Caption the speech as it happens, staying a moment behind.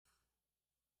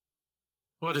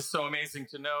Well, it is so amazing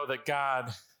to know that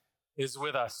God is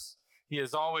with us. He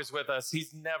is always with us.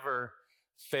 He's never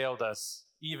failed us,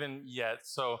 even yet.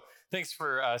 So thanks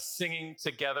for singing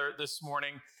together this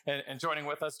morning and joining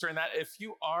with us during that. If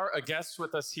you are a guest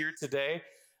with us here today,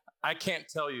 I can't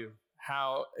tell you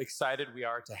how excited we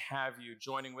are to have you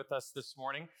joining with us this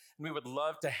morning. And we would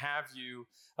love to have you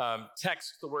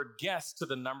text the word guest to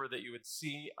the number that you would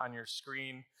see on your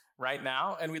screen right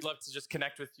now. And we'd love to just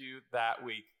connect with you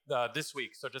this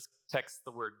week. So just text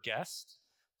the word guest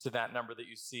to that number that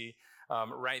you see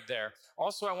right there.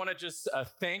 Also, I want to just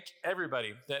thank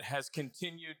everybody that has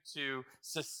continued to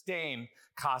sustain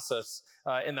Casas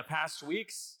in the past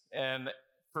weeks. And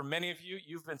for many of you,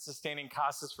 you've been sustaining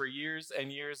Casas for years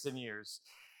and years and years.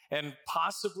 And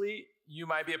possibly you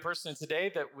might be a person today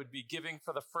that would be giving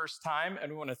for the first time,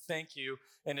 and we want to thank you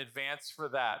in advance for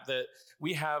that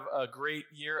we have a great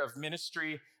year of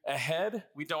ministry ahead.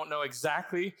 We don't know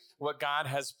exactly what God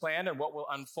has planned and what will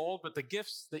unfold, but the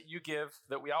gifts that you give,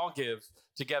 that we all give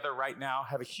together right now,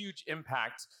 have a huge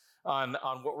impact on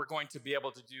what we're going to be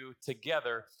able to do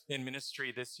together in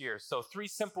ministry this year. So 3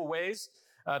 simple ways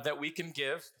that we can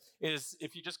give is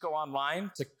if you just go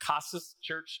online to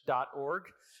casaschurch.org,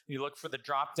 you look for the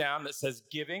drop down that says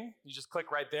giving. You just click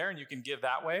right there and you can give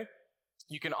that way.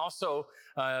 You can also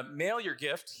mail your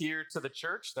gift here to the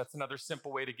church. That's another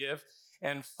simple way to give.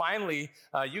 And finally,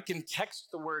 you can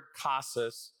text the word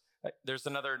Casas. There's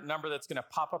another number that's going to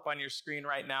pop up on your screen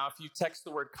right now. If you text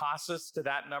the word Casas to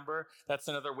that number, that's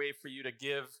another way for you to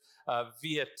give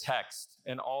via text.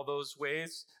 In all those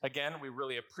ways, again, we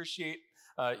really appreciate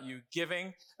you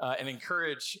giving and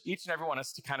encourage each and every one of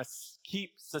us to kind of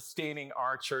keep sustaining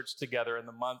our church together in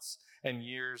the months and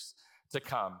years to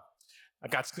come. I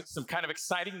got some kind of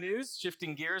exciting news,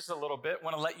 shifting gears a little bit.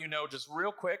 Want to let you know just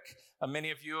real quick,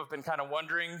 many of you have been kind of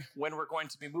wondering when we're going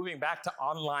to be moving back to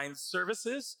online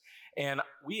services. And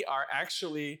we are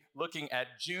actually looking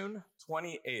at June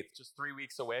 28th, just 3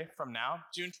 weeks away from now,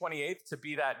 June 28th to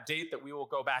be that date that we will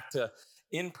go back to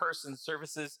in-person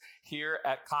services here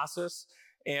at Casas.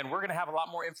 And we're going to have a lot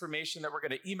more information that we're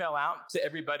going to email out to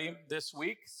everybody this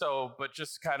week. But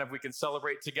just kind of we can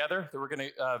celebrate together that we're going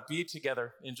to be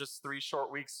together in just 3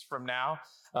 short weeks from now,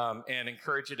 and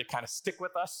encourage you to kind of stick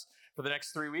with us for the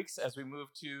next 3 weeks as we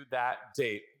move to that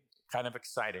date. Kind of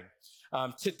exciting.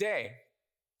 Today,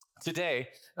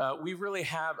 we really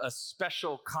have a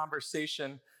special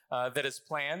conversation that is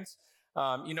planned.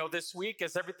 This week,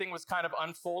 as everything was kind of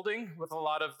unfolding with a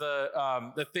lot of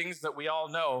the things that we all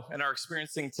know and are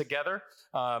experiencing together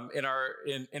in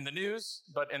the news,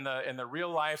 but in the real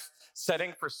life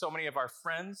setting for so many of our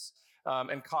friends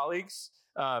and colleagues,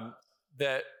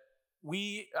 that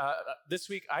we this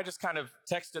week I just kind of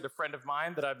texted a friend of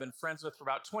mine that I've been friends with for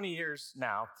about 20 years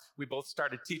now. We both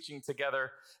started teaching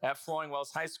together at Flowing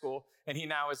Wells High School, and he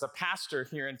now is a pastor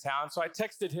here in town. So I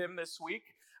texted him this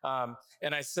week.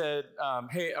 And I said,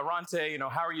 hey, Arante,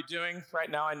 how are you doing right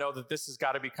now? I know that this has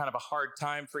got to be kind of a hard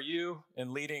time for you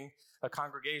in leading a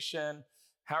congregation.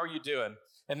 How are you doing?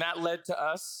 And that led to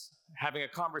us having a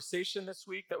conversation this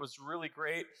week that was really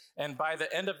great. And by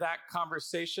the end of that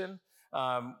conversation,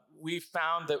 we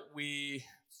found that we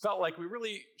felt like we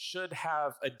really should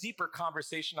have a deeper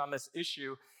conversation on this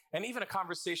issue, and even a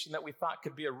conversation that we thought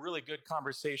could be a really good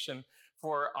conversation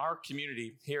for our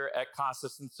community here at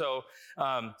Casas. And so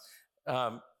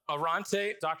Dr.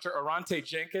 Arante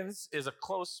Jenkins is a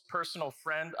close personal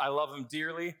friend. I love him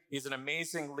dearly. He's an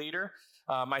amazing leader.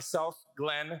 Myself,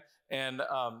 Glenn, and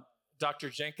Dr.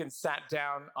 Jenkins sat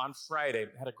down on Friday,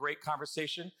 had a great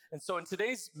conversation. And so in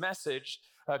today's message,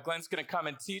 Glenn's going to come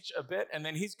and teach a bit, and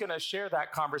then he's going to share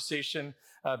that conversation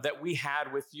that we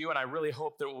had with you. And I really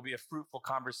hope that it will be a fruitful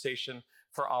conversation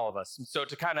for all of us. And so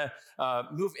to kind of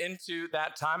move into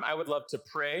that time, I would love to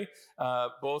pray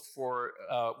both for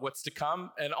what's to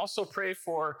come, and also pray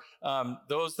for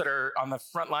those that are on the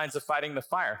front lines of fighting the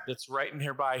fire that's right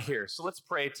nearby here. So let's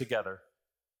pray together.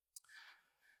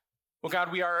 Well,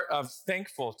 God, we are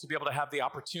thankful to be able to have the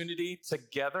opportunity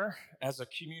together as a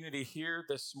community here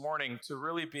this morning to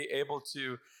really be able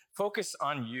to focus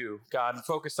on you, God, and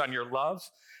focus on your love,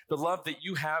 the love that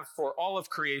you have for all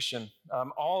of creation,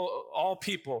 all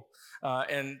people.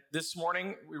 And this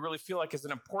morning, we really feel like it's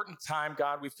an important time,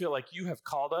 God. We feel like you have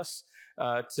called us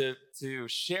to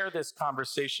share this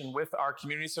conversation with our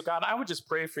community. So, God, I would just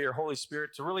pray for your Holy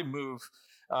Spirit to really move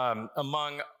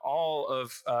among all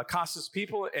of Casas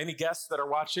people, any guests that are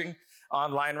watching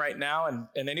online right now,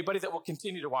 and anybody that will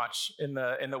continue to watch in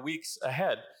the weeks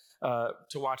ahead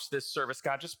to watch this service.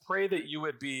 God, just pray that you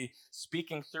would be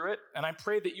speaking through it, and I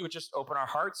pray that you would just open our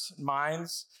hearts,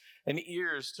 minds, and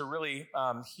ears to really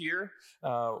hear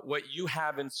what you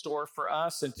have in store for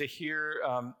us, and to hear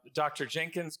Dr.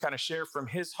 Jenkins kind of share from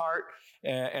his heart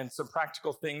and some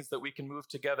practical things that we can move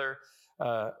together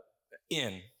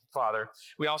in. Father,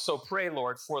 we also pray,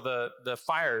 Lord, for the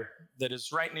fire that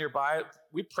is right nearby.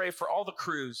 We pray for all the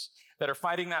crews that are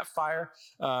fighting that fire,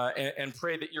 and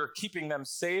pray that you're keeping them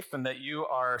safe and that you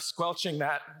are squelching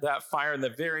that fire in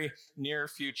the very near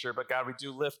future. But God, we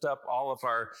do lift up all of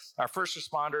our first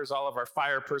responders, all of our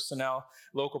fire personnel,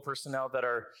 local personnel that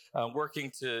are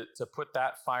working to put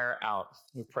that fire out.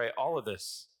 We pray all of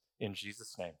this in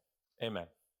Jesus' name. Amen.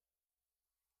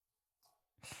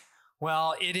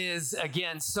 Well, it is,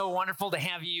 again, so wonderful to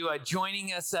have you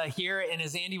joining us here. And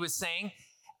as Andy was saying,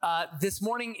 this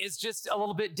morning is just a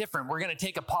little bit different. We're going to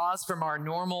take a pause from our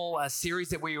normal series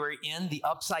that we were in, The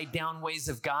Upside Down Ways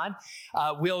of God.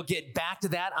 We'll get back to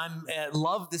that. I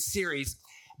love this series.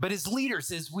 But as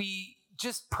leaders, as we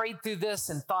just prayed through this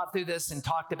and thought through this and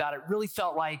talked about it, really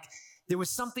felt like there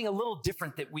was something a little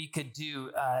different that we could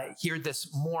do here this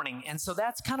morning. And so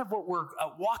that's kind of what we're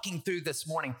walking through this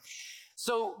morning.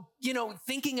 So,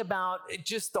 thinking about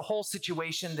just the whole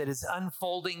situation that is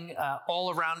unfolding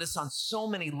all around us on so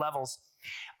many levels,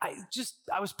 I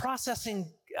was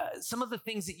processing some of the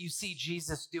things that you see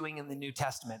Jesus doing in the New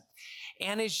Testament.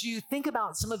 And as you think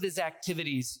about some of his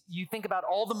activities, you think about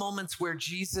all the moments where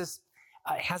Jesus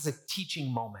has a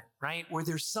teaching moment, right? Where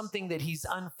there's something that he's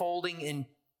unfolding and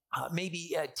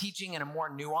maybe teaching in a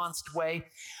more nuanced way.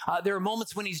 There are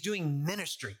moments when he's doing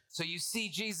ministry. So you see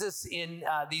Jesus in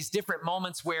these different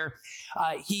moments where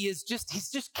he's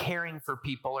just caring for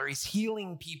people, or he's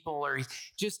healing people, or he's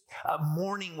just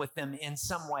mourning with them in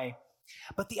some way.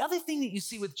 But the other thing that you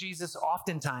see with Jesus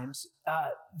oftentimes,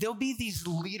 there'll be these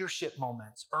leadership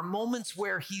moments, or moments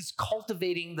where he's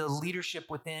cultivating the leadership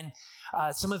within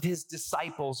some of his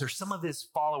disciples or some of his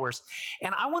followers.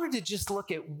 And I wanted to just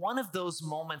look at one of those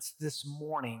moments this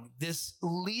morning, this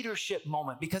leadership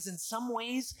moment, because in some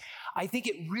ways, I think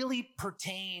it really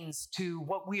pertains to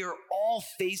what we are all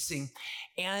facing.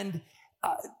 And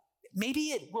maybe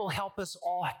it will help us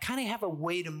all kind of have a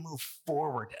way to move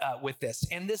forward with this.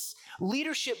 And this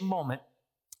leadership moment,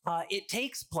 it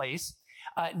takes place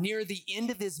near the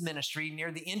end of his ministry,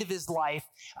 near the end of his life.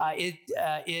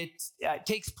 It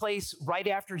takes place right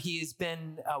after he has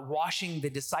been washing the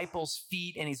disciples'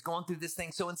 feet, and he's going through this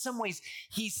thing. So in some ways,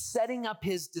 he's setting up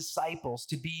his disciples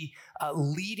to be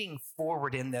leading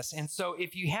forward in this. And so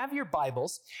if you have your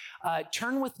Bibles,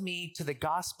 turn with me to the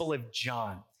Gospel of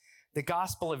John. The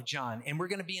Gospel of John, and we're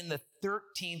going to be in the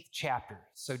 13th chapter.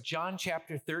 So John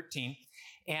chapter 13,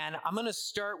 and I'm going to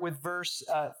start with verse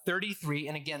 33.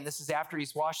 And again, this is after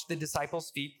he's washed the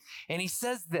disciples' feet. And he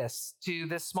says this to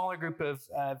this smaller group of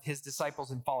his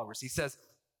disciples and followers. He says,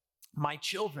 "My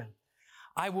children,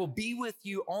 I will be with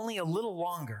you only a little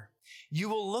longer. You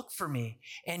will look for me.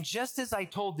 And just as I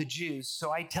told the Jews,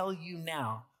 so I tell you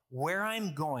now, where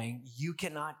I'm going, you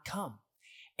cannot come."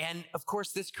 And of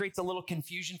course, this creates a little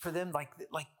confusion for them, like,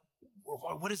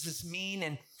 what does this mean?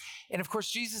 And of course,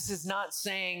 Jesus is not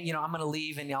saying, I'm going to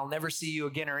leave and I'll never see you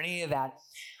again or any of that.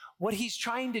 What he's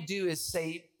trying to do is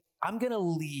say, I'm going to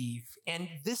leave. And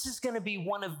this is going to be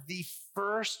one of the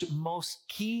first most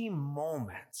key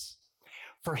moments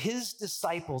for his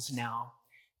disciples now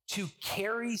to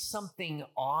carry something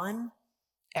on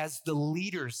as the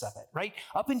leaders of it, right?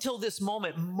 Up until this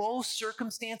moment, most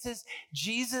circumstances,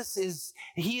 Jesus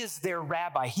is their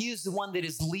rabbi. He is the one that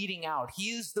is leading out. He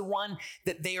is the one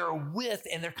that they are with,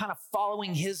 and they're kind of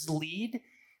following his lead.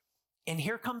 And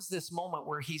here comes this moment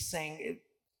where he's saying,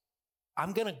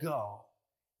 I'm going to go,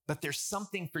 but there's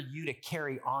something for you to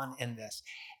carry on in this.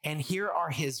 And here are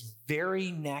his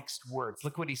very next words.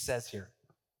 Look what he says here.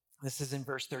 This is in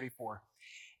verse 34.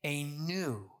 A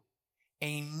new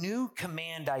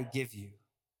command I give you,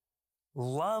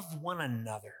 love one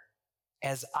another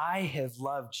as I have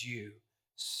loved you,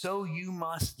 so you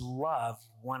must love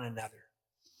one another.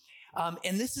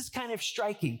 And this is kind of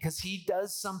striking because he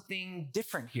does something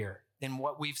different here than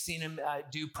what we've seen him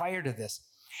do prior to this.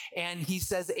 And he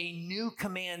says, a new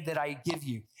command that I give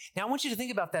you. Now, I want you to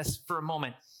think about this for a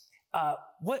moment.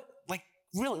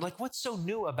 What's so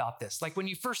new about this? Like when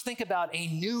you first think about a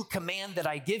new command that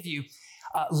I give you,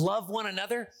 love one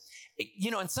another,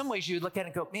 in some ways you would look at it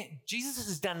and go, man, Jesus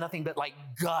has done nothing but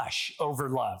gush over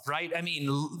love, right? I mean,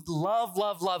 love,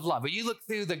 love, love, love. But you look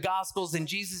through the Gospels and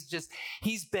Jesus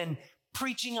he's been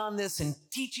preaching on this and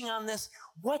teaching on this.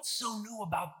 What's so new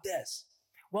about this?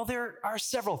 Well, there are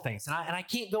several things, and I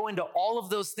can't go into all of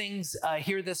those things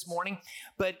here this morning,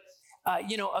 but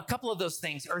a couple of those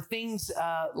things are things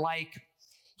like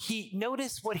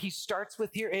notice what he starts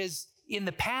with here is in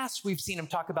the past, we've seen him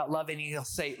talk about love, and he'll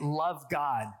say, love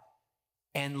God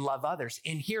and love others.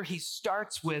 And here he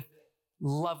starts with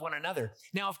love one another.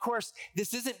 Now, of course,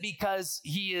 this isn't because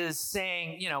he is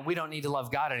saying, we don't need to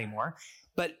love God anymore,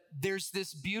 but there's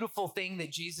this beautiful thing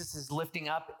that Jesus is lifting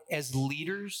up as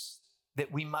leaders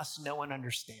that we must know and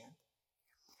understand.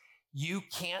 You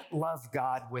can't love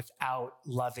God without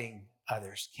loving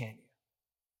others, can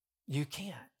you? You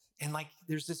can't. And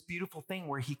there's this beautiful thing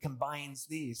where he combines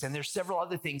these, and there's several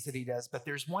other things that he does, but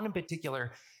there's one in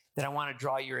particular that I want to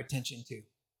draw your attention to.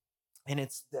 And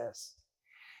it's this.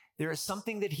 There is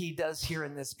something that he does here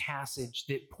in this passage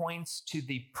that points to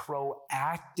the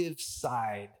proactive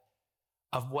side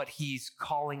of what he's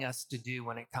calling us to do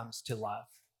when it comes to love.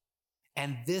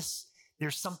 And there's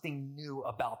something new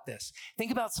about this.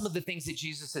 Think about some of the things that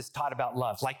Jesus has taught about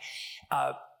love.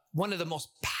 One of the most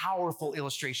powerful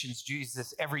illustrations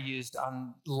Jesus ever used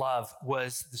on love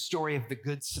was the story of the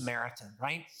Good Samaritan,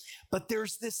 right? But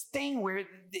there's this thing where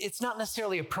it's not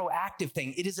necessarily a proactive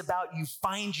thing. It is about you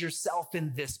find yourself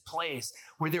in this place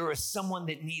where there is someone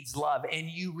that needs love, and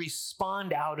you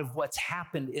respond out of what's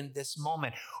happened in this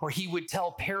moment. Or he would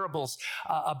tell parables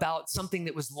about something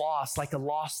that was lost, like a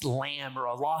lost lamb or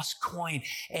a lost coin,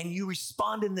 and you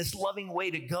respond in this loving way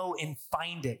to go and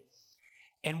find it.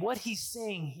 And what he's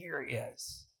saying here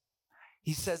is,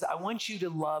 he says, I want you to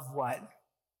love what?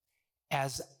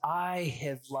 As I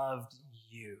have loved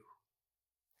you.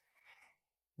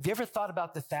 Have you ever thought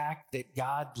about the fact that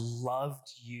God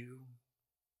loved you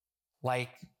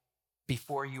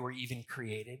before you were even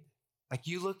created?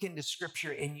 You look into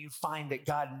scripture and you find that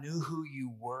God knew who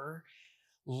you were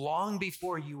long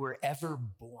before you were ever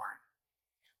born.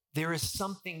 There is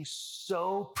something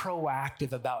so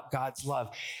proactive about God's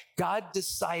love. God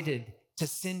decided to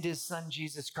send his son,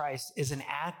 Jesus Christ, as an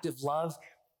act of love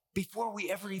before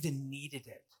we ever even needed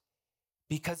it,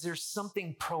 because there's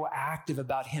something proactive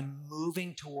about him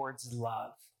moving towards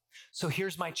love. So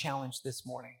here's my challenge this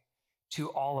morning to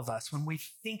all of us. When we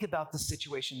think about the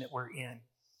situation that we're in,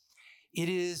 it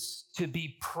is to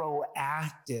be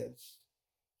proactive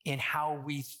in how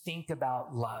we think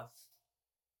about love,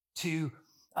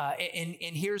 and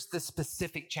here's the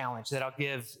specific challenge that I'll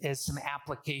give as some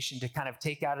application to kind of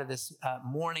take out of this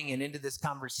morning and into this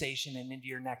conversation and into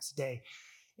your next day.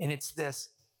 And it's this: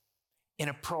 in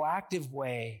a proactive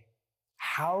way,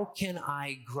 how can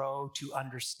I grow to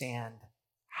understand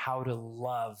how to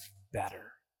love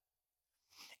better?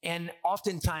 And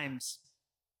oftentimes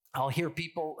I'll hear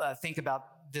people think about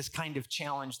this kind of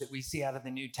challenge that we see out of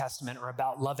the New Testament or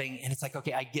about loving. And it's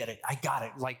okay, I get it. I got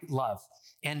it. Love.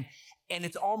 And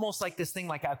it's almost like this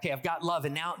thing, okay, I've got love,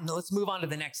 and now let's move on to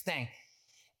the next thing.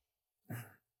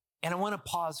 And I want to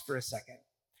pause for a second,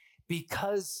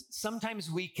 because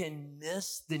sometimes we can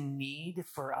miss the need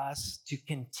for us to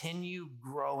continue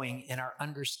growing in our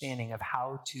understanding of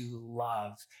how to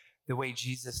love the way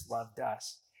Jesus loved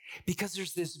us. Because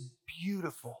there's this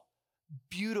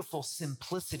beautiful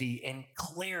simplicity and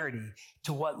clarity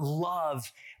to what love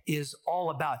is all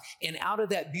about. And out of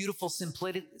that beautiful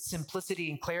simplicity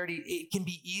and clarity, it can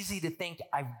be easy to think,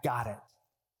 I've got it.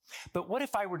 But what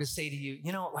if I were to say to you,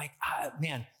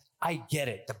 man, I get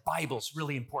it. The Bible's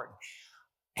really important.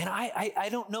 And I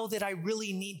don't know that I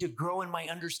really need to grow in my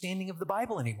understanding of the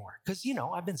Bible anymore, because,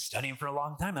 I've been studying for a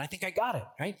long time and I think I got it,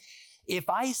 right? If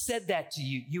I said that to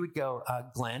you, you would go,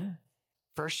 Glenn,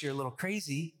 first, you're a little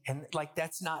crazy. And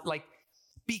that's not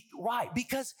why?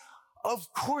 Because of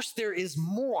course there is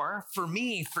more for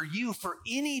me, for you, for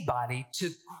anybody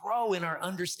to grow in our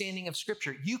understanding of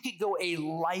Scripture. You could go a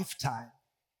lifetime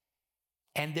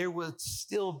and there would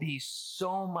still be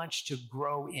so much to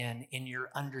grow in your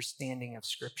understanding of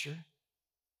Scripture.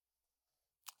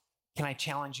 Can I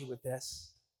challenge you with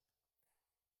this?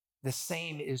 The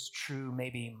same is true,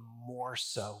 maybe more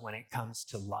so, when it comes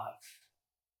to love.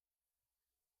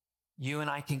 You and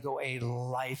I can go a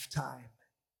lifetime,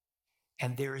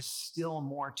 and there is still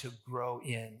more to grow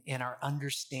in our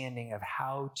understanding of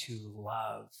how to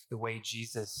love the way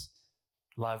Jesus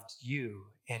loved you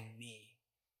and me.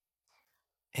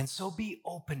 And so be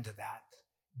open to that.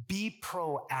 Be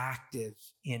proactive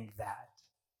in that.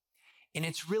 And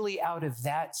it's really out of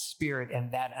that spirit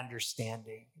and that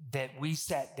understanding that we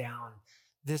sat down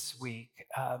this week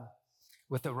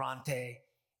with Arante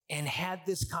and had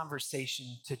this conversation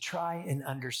to try and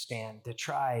understand, to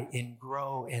try and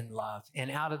grow in love. And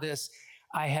out of this,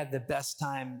 I had the best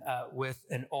time with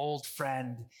an old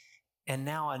friend and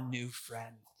now a new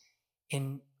friend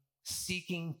in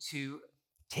seeking to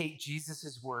take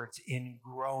Jesus's words in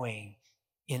growing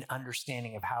in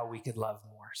understanding of how we could love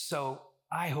more. So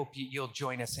I hope you'll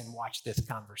join us and watch this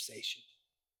conversation.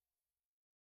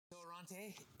 So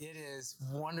Devontae, it is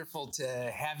wonderful to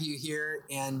have you here.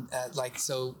 And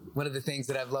so one of the things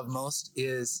that I've loved most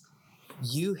is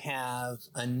you have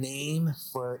a name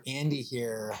for Andy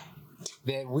here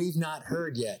that we've not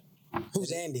heard yet.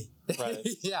 Who's Andy? Right.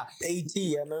 Yeah. AT.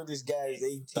 I know this guy is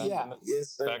AT. Yeah. Yes,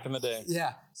 sir. Back in the day.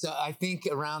 Yeah. So I think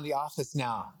around the office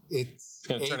now, it's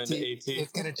going to turn into AT.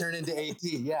 It's going to turn into AT.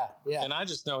 Yeah. Yeah. And I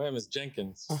just know him as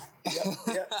Jenkins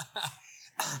Yep.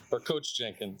 or Coach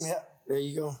Jenkins. Yeah. There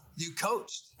you go. You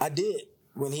coached. I did.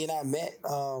 When he and I met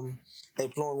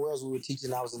at Flowing Wells, we were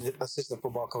teaching. I was an assistant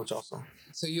football coach also.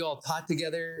 So you all taught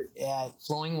together at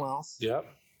Flowing Wells. Yep.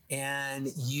 And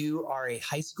you are a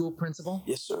high school principal.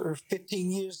 Yes, sir.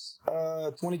 15 years.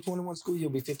 2021 school year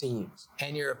will be 15 years.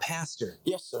 And you're a pastor.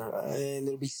 Yes, sir. And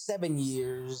it'll be 7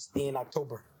 years in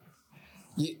October.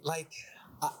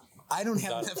 I don't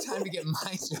have enough time to get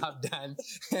my job done.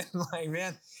 And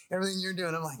man, everything you're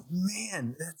doing, I'm like,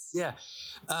 man, that's, yeah.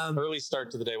 Early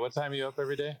start to the day. What time are you up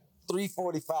every day?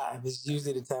 3:45 is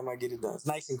usually the time I get it done. It's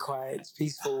nice and quiet. It's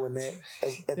peaceful in that. At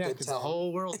Yeah, that because time. the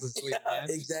whole world's asleep, man.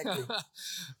 Exactly.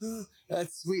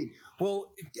 That's sweet.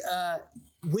 Well,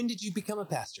 when did you become a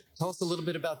pastor? Tell us a little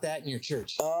bit about that in your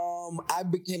church. I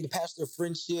became the pastor of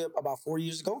Friendship about 4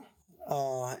 years ago.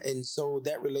 And so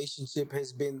that relationship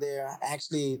has been there.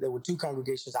 Actually, there were two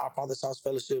congregations, Our Father's House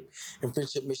Fellowship and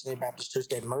Friendship Missionary Baptist Church,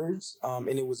 that merged.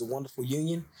 And it was a wonderful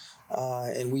union.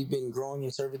 And we've been growing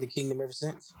and serving the kingdom ever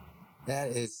since. That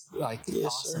is Yes,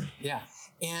 awesome. sir. Yeah.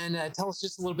 And tell us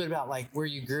just a little bit about where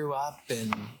you grew up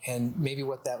and maybe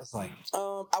what that was like.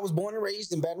 I was born and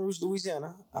raised in Baton Rouge,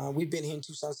 Louisiana. We've been here in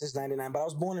Tucson since '99, but I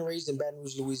was born and raised in Baton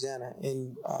Rouge, Louisiana.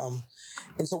 And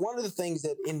so one of the things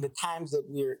that in the times that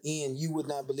we're in, you would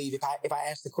not believe, if I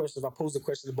asked the question, if I posed the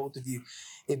question to both of you,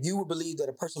 if you would believe that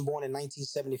a person born in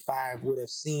 1975 would have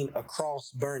seen a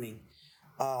cross burning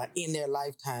in their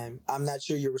lifetime, I'm not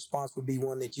sure your response would be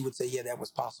one that you would say, yeah, that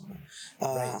was possible.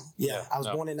 Right. Yeah, I was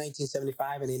born in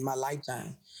 1975, and in my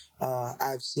lifetime,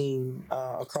 I've seen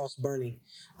a cross burning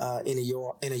in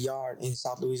a yard in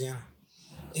South Louisiana.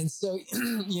 And so,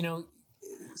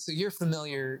 so you're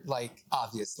familiar,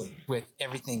 obviously, with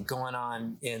everything going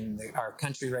on in our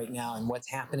country right now and what's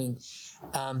happening.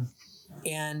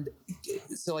 And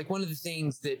so one of the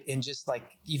things that, and just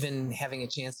even having a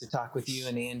chance to talk with you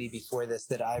and Andy before this,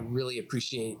 that I really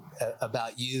appreciate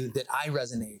about you, that I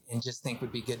resonate and just think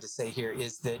would be good to say here,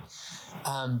 is that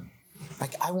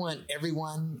I want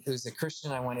everyone who's a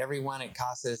Christian, I want everyone at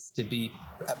Casas to be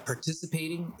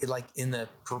participating in the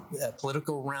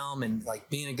political realm and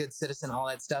being a good citizen, all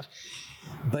that stuff.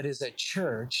 But as a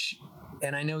church,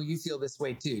 and I know you feel this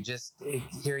way too, just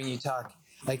hearing you talk,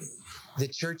 the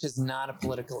church is not a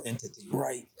political entity.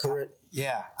 Right, correct.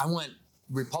 Yeah. I want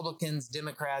Republicans,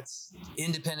 Democrats,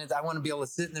 independents. I want to be able to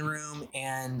sit in the room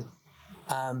and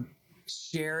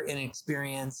share an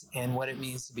experience and what it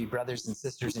means to be brothers and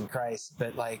sisters in Christ.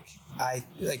 But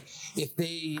if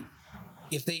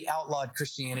they outlawed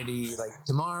Christianity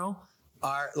tomorrow,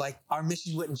 our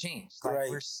mission wouldn't change. Right.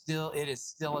 It is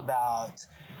still about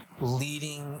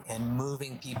leading and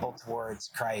moving people towards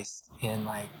Christ in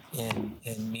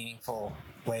meaningful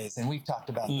ways. And we've talked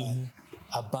about that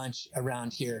a bunch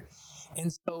around here.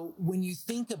 And so when you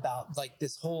think about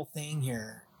this whole thing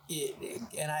here,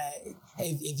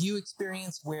 have you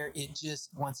experienced where it just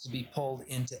wants to be pulled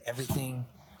into everything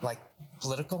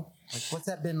political? What's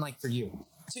that been like for you?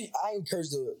 See, I encourage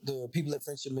the people at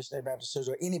Friendship Missionary Baptist Church,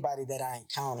 or anybody that I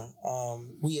encounter,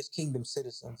 we as kingdom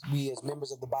citizens, we as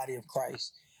members of the body of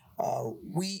Christ,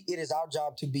 it is our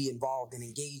job to be involved and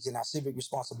engaged in our civic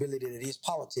responsibility that is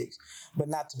politics, but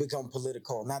not to become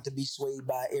political, not to be swayed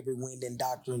by every wind and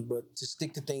doctrine, but to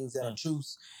stick to things that are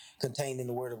truths contained in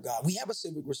the Word of God. We have a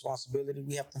civic responsibility.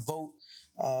 We have to vote.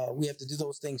 We have to do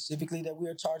those things civically that we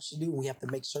are charged to do. And we have to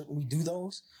make certain we do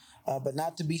those, but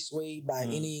not to be swayed by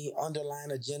any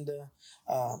underlying agenda.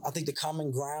 I think the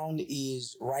common ground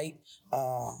is right,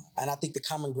 and I think the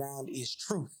common ground is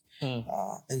truth.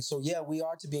 And so, yeah, we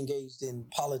are to be engaged in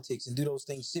politics and do those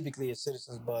things civically as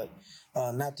citizens, but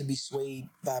not to be swayed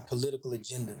by political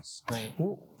agendas. Right.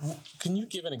 Can you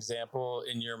give an example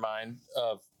in your mind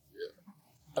of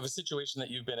a situation that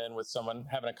you've been in with someone,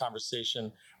 having a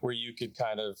conversation where you could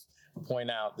kind of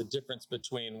point out the difference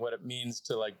between what it means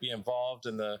to be involved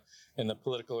in the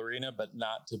political arena, but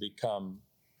not to become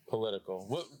political?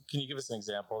 Can you give us an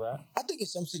example of that? I think in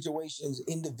some situations,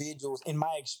 individuals, in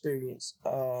my experience,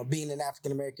 being an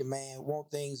African-American man,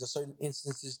 want things in certain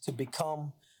instances to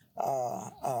become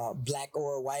black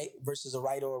or white versus a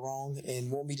right or a wrong,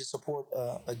 and want me to support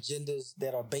agendas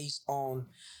that are based on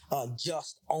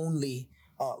just only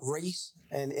race.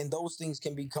 And those things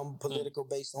can become political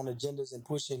based on agendas and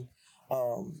pushing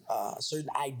certain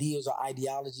ideas or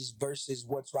ideologies versus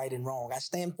what's right and wrong. I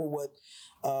stand for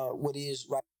what is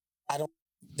right. I don't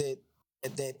that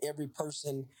that every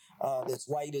person that's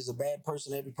white is a bad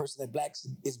person. Every person that black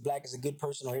is a good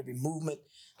person, or every movement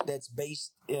that's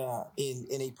based in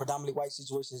a predominantly white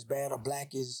situation is bad, or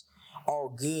black is all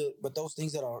good. But those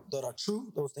things that are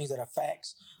true, those things that are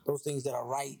facts, those things that are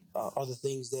right, are the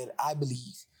things that I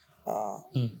believe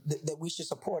that we should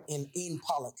support in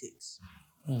politics.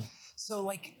 So,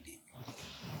 like,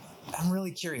 I'm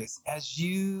really curious as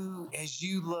you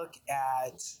look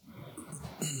at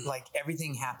like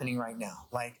everything happening right now.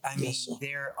 Like, I mean, Yes, sir.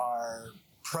 there are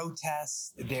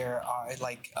protests, there are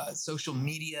like social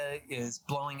media is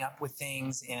blowing up with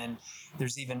things, and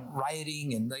there's even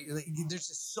rioting, and there's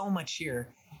just so much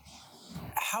here.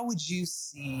 How would you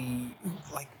see,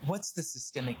 like, what's the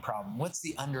systemic problem? What's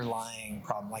the underlying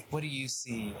problem? Like, what do you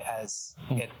see as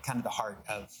at kind of the heart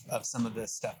of some of the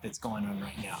stuff that's going on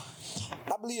right now?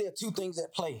 I believe there are two things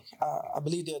at play.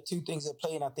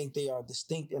 And I think they are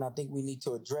distinct, and I think we need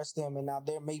to address them. And now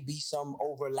there may be some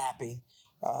overlapping,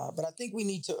 but I think we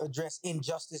need to address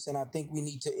injustice, and I think we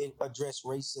need to address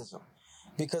racism,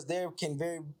 because there can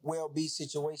very well be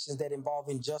situations that involve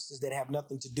injustice that have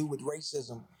nothing to do with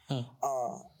racism.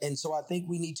 And so I think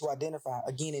we need to identify,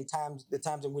 again, the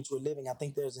times in which we're living. I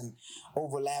think there's an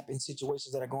overlap in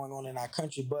situations that are going on in our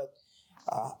country, but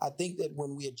I think that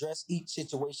when we address each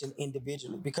situation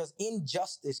individually, because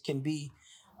injustice can be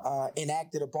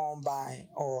enacted upon by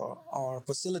or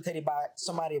facilitated by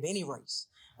somebody of any race,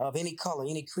 of any color,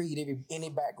 any creed, any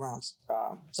background.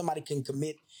 Somebody can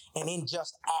commit an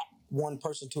unjust act, one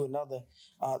person to another,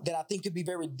 that I think could be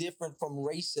very different from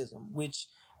racism, which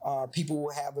people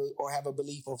will have a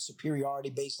belief of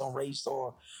superiority based on race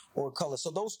or color.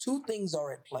 So those two things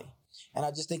are at play. And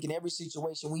I just think in every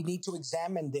situation, we need to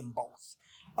examine them both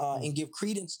and give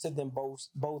credence to them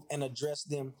both and address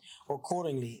them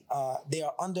accordingly. There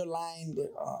are underlying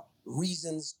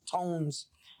reasons, tones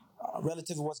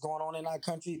relative to what's going on in our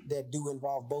country that do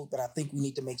involve both, but I think we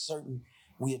need to make certain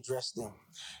we address them.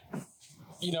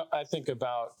 You know, I think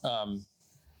about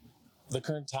the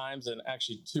current times, and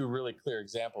actually two really clear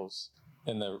examples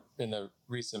in the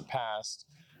recent past.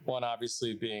 One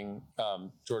obviously being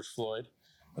George Floyd,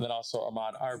 and then also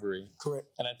Ahmaud Arbery. Correct.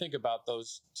 And I think about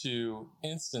those two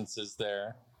instances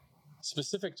there,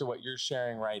 specific to what you're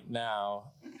sharing right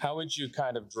now. How would you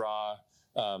kind of draw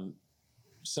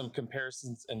some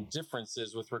comparisons and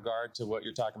differences with regard to what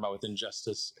you're talking about with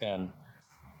injustice and,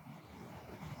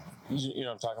 you know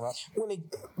what I'm talking about?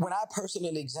 When I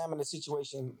personally examine the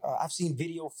situation, I've seen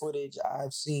video footage,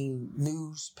 I've seen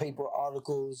newspaper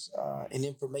articles and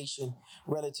information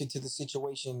relative to the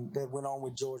situation that went on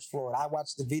with George Floyd. I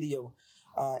watched the video,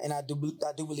 and I do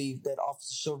believe that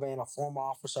Officer Chauvin, a former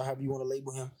officer, however you want to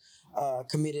label him,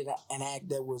 committed an act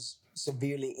that was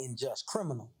severely unjust,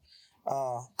 criminal.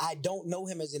 I don't know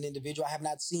him as an individual. I have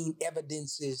not seen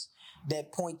evidences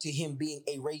that point to him being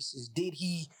a racist. Did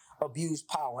he abuse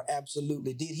power?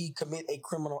 Absolutely. Did he commit a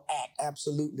criminal act?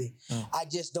 Absolutely. I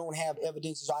just don't have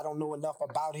evidences. I don't know enough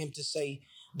about him to say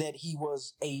that he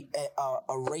was a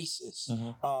racist.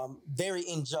 Very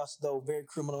unjust, though, very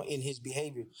criminal in his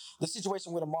behavior. The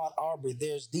situation with Ahmaud Arbery,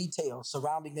 there's details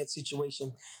surrounding that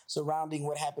situation, surrounding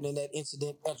what happened in that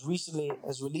incident as recently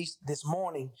as released this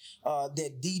morning,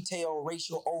 that detail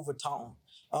racial overtone.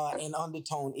 And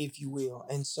undertone, if you will.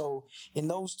 And so in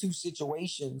those two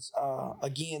situations,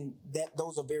 again,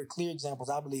 those are very clear examples.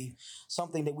 I believe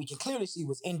something that we can clearly see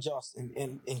was unjust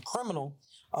and criminal,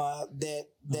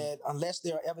 that unless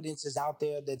there are evidences out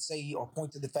there that say or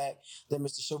point to the fact that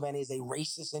Mr. Chauvin is a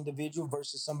racist individual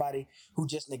versus somebody who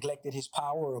just neglected his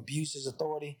power or abused his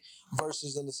authority,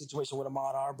 versus in the situation with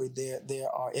Ahmaud Arbery, there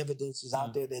are evidences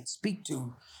out there that speak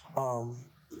to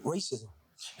racism.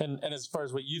 And as far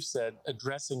as what you've said,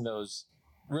 addressing those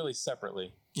really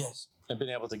separately. Yes. And being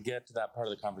able to get to that part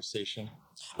of the conversation.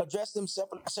 Address them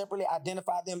separately,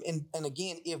 identify them. And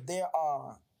again, if there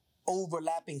are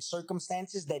overlapping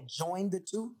circumstances that join the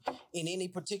two in any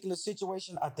particular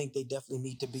situation, I think they definitely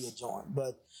need to be adjoined.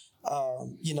 But,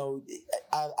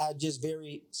 I just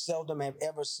very seldom have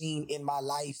ever seen in my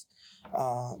life,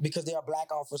 because there are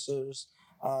black officers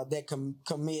that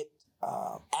commit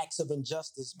acts of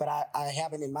injustice, but I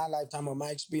haven't in my lifetime or my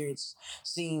experience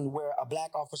seen where a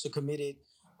black officer committed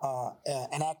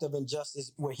an act of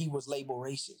injustice where he was labeled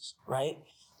racist, right?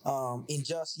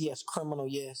 Unjust, yes. Criminal,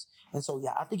 yes. And so,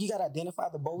 yeah, I think you got to identify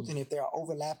the both. And if there are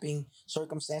overlapping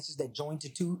circumstances that join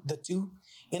the two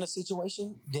in a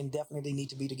situation, then definitely they need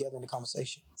to be together in the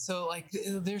conversation. So, like,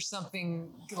 there's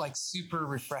something like super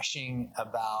refreshing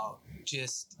about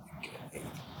just.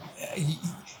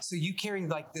 So you carry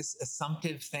like this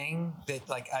assumptive thing that,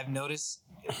 like, I've noticed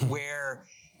where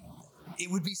it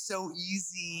would be so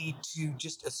easy to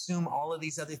just assume all of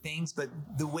these other things, but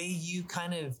the way you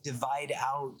kind of divide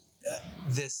out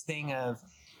this thing of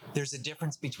there's a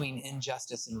difference between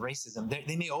injustice and racism.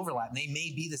 They may overlap, and they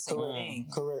may be the same thing,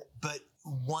 Correct. but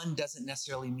one doesn't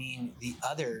necessarily mean the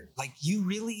other. Like, you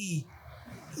really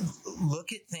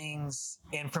look at things,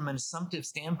 and from an assumptive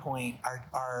standpoint,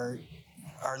 are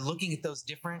looking at those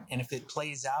different, and if it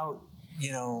plays out,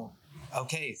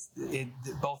 okay,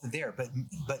 both are there,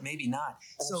 but maybe not.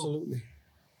 Absolutely.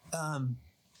 So,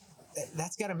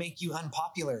 that's got to make you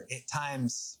unpopular at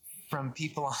times from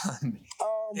people on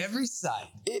every side.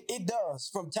 It does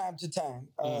from time to time,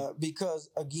 because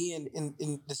again,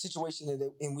 in the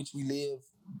situation in which we live,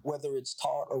 whether it's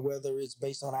taught or whether it's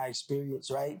based on our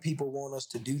experience, right? People want us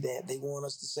to do that. They want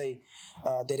us to say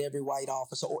that every white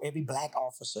officer or every black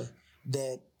officer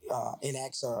that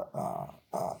enacts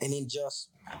an unjust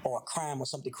or a crime or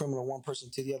something criminal, one person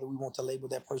to the other, we want to label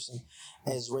that person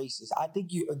as racist. I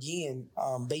think you, again,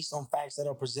 based on facts that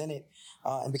are presented,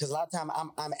 and because a lot of time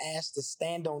I'm asked to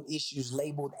stand on issues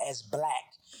labeled as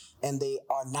black, and they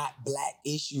are not black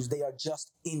issues. They are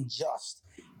just unjust.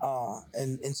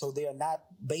 And so they are not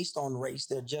based on race.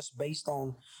 They're just based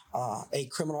on a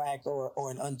criminal act or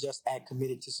an unjust act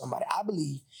committed to somebody. I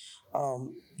believe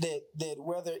that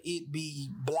whether it be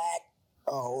black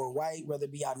or white, whether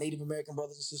it be our Native American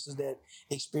brothers and sisters that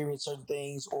experience certain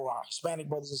things, or our Hispanic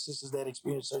brothers and sisters that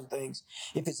experience certain things,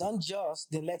 if it's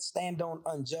unjust, then let's stand on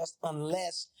unjust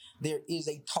unless there is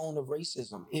a tone of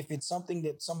racism. If it's something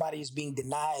that somebody is being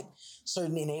denied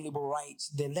certain inalienable rights,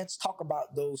 then let's talk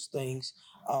about those things.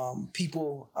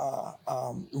 People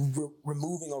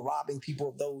removing or robbing people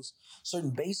of those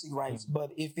certain basic rights.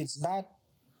 But if it's not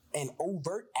an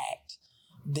overt act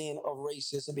then of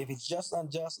racism, if it's just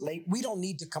unjust, we don't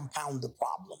need to compound the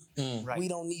problem. Right. We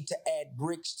don't need to add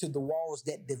bricks to the walls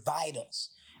that divide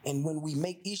us. And when we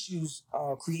make issues,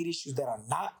 create issues that are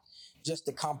not just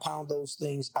to compound those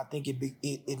things, I think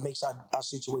it makes our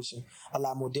situation a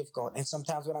lot more difficult. And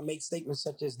sometimes when I make statements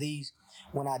such as these,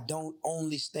 when I don't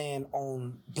only stand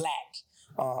on black,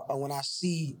 or when I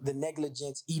see the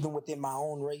negligence even within my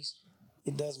own race,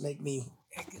 it does make me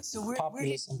so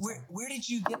where did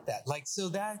you get that? Like, so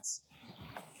that's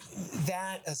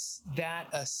that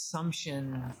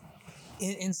assumption.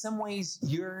 In some ways,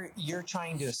 you're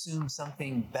trying to assume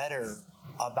something better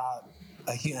about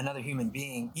another human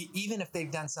being, even if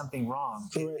they've done something wrong.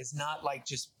 It's not like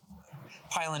just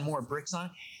piling more bricks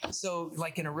on. So,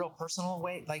 like, in a real personal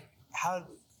way, like,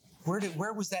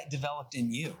 where was that developed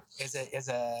in you as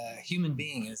a human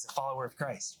being, as a follower of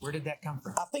Christ? Where did that come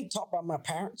from? I think taught by my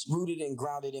parents, rooted and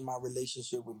grounded in my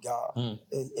relationship with God.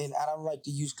 And I don't like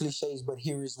to use cliches, but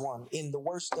here is one. In the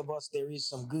worst of us, there is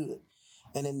some good.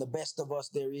 And in the best of us,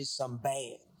 there is some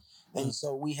bad. And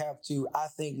so we have to, I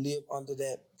think, live under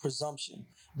that presumption.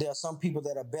 There are some people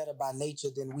that are better by nature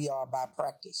than we are by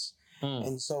practice.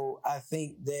 And so I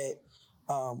think that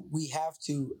we have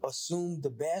to assume the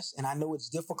best. And I know it's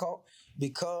difficult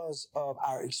because of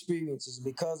our experiences,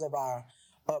 because of our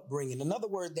upbringing. Another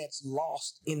word that's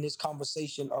lost in this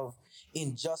conversation of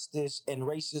injustice and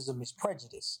racism is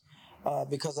prejudice.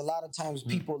 Because a lot of times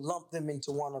people lump them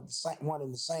into one and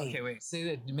the same. Okay, wait. Say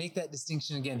that. Make that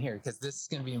distinction again here, because this is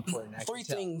going to be important. Three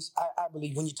things I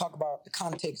believe when you talk about the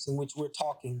context in which we're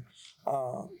talking.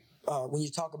 When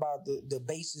you talk about the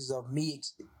basis of me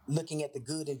looking at the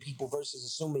good in people versus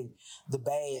assuming the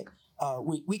bad,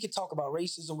 we could talk about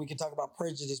racism, we could talk about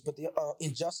prejudice, but the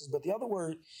injustice. But the other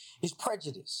word is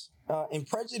prejudice, and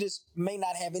prejudice may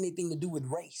not have anything to do with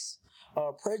race.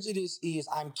 Prejudice is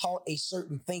I'm taught a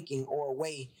certain thinking or a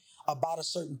way about a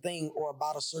certain thing or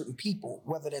about a certain people,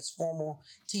 whether that's formal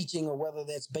teaching or whether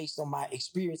that's based on my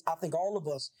experience. I think all of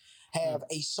us have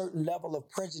a certain level of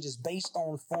prejudice based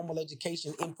on formal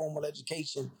education, informal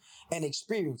education, and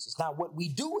experiences. Now, what we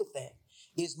do with that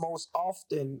is most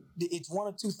often, it's one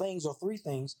of two things or three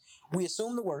things. We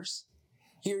assume the worst.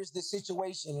 Here's the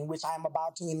situation in which I'm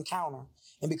about to encounter.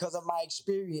 And because of my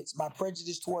experience, my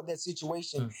prejudice toward that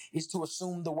situation is to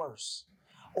assume the worst.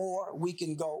 Or we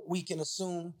can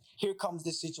assume here comes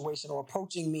this situation, or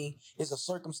approaching me is a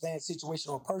circumstance,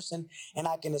 situation, or person, and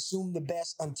I can assume the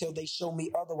best until they show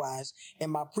me otherwise.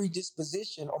 And my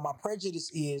predisposition or my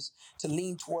prejudice is to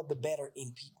lean toward the better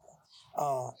in people.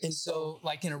 And So,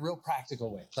 like in a real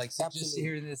practical way, like so just Absolutely.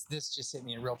 hearing this just hit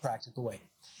me in a real practical way.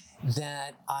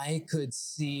 That I could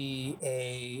see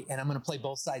and I'm going to play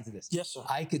both sides of this. yes, sir.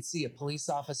 I could see a police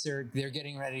officer, they're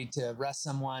getting ready to arrest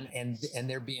someone and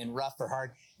they're being rough or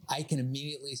hard. I can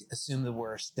immediately assume the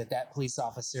worst, that police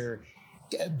officer,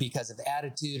 because of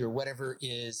attitude or whatever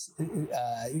is,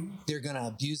 they're going to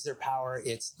abuse their power.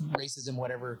 It's racism,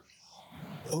 whatever.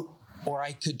 Or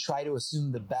I could try to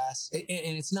assume the best. And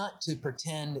it's not to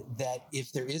pretend that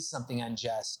if there is something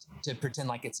unjust, to pretend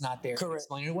like it's not there and Correct.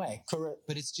 explain it away. Correct.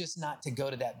 But it's just not to go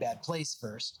to that bad place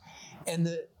first.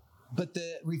 But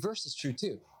the reverse is true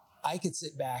too. I could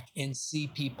sit back and see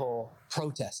people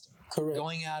protesting, Correct.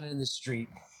 going out in the street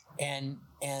and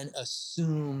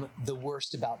assume the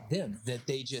worst about them, that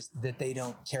they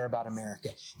don't care about America.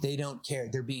 They don't care.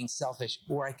 They're being selfish.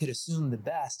 Or I could assume the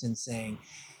best in saying,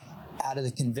 out of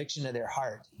the conviction of their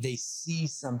heart, they see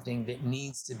something that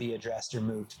needs to be addressed or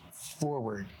moved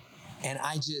forward. And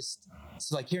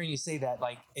so like hearing you say that,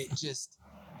 like it just,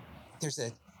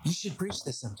 you should preach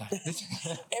this sometime.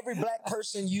 Every black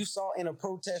person you saw in a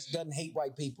protest doesn't hate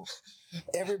white people.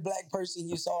 Every black person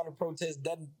you saw in a protest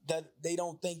they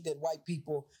don't think that white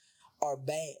people are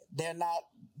bad. They're not.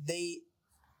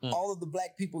 All of the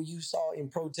black people you saw in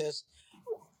protests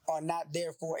are not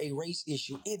there for a race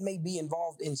issue. It may be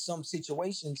involved in some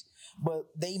situations, but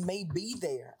they may be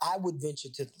there. I would venture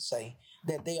to say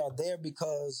that they are there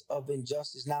because of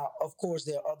injustice. Now, of course,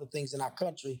 there are other things in our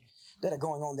country that are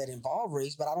going on that involve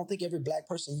race, but I don't think every black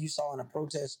person you saw in a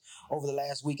protest over the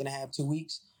last week and a half, 2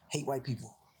 weeks, hate white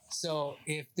people. So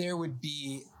if there would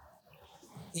be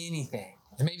anything,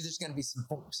 and maybe there's going to be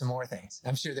some more things,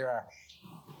 I'm sure there are,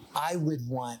 I would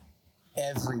want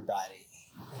everybody,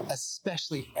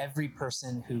 especially every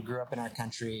person who grew up in our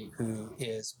country, who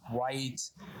is white,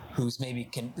 who's maybe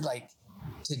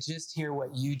to just hear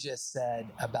what you just said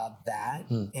about that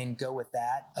and go with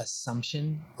that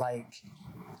assumption. Like,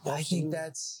 I think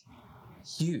that's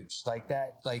huge.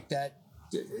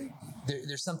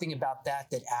 There's something about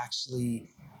that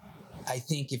actually, I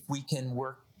think if we can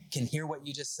hear what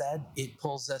you just said, it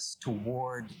pulls us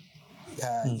toward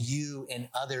you and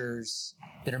others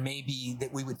that are maybe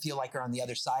that we would feel like are on the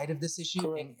other side of this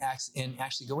issue, and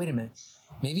actually go, wait a minute,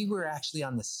 maybe we're actually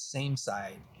on the same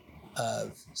side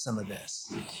of some of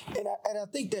this. And I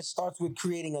think that starts with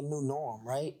creating a new norm,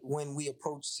 right? When we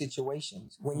approach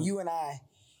situations, when you and I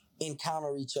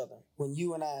encounter each other, when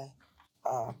you and I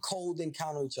cold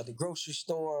encounter each other, grocery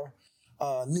store,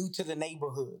 new to the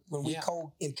neighborhood, when we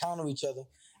cold encounter each other,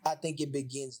 I think it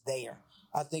begins there.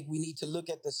 I think we need to look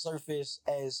at the surface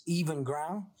as even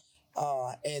ground,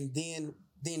 and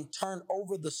then turn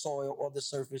over the soil or the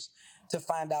surface to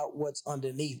find out what's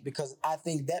underneath. Because I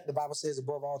think that the Bible says,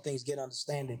 above all things, get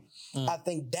understanding. I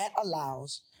think that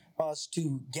allows us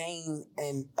to gain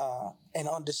an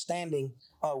understanding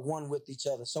one with each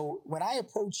other. So when I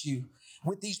approach you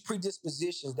with these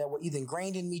predispositions that were either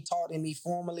ingrained in me, taught in me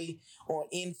formally or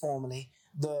informally,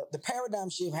 the paradigm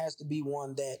shift has to be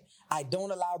one that I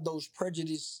don't allow those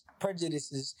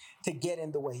prejudices to get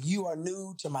in the way. You are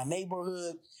new to my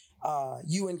neighborhood.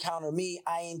 You encounter me,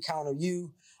 I encounter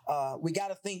you. We got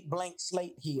to think blank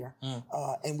slate here.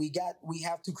 And we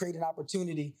have to create an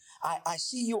opportunity. I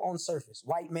see you on surface,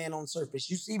 white man on surface.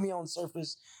 You see me on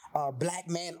surface, black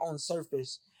man on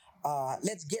surface.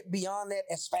 Let's get beyond that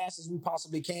as fast as we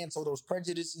possibly can so those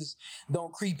prejudices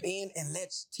don't creep in, and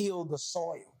let's till the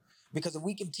soil. Because if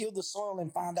we can till the soil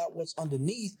and find out what's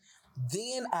underneath,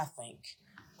 then I think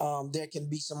there can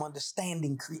be some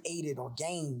understanding created or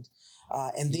gained.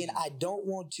 And then I don't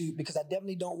want to, because I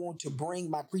definitely don't want to bring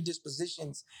my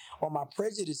predispositions or my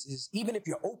prejudices, even if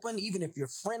you're open, even if you're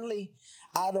friendly,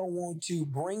 I don't want to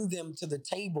bring them to the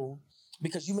table,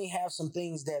 because you may have some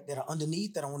things that are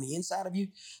underneath, that are on the inside of you,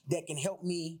 that can help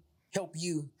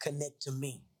you connect to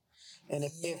me. And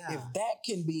if that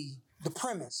can be the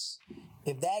premise,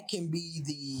 if that can be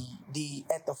the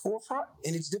at the forefront,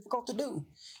 and it's difficult to do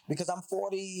because I'm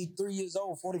 43 years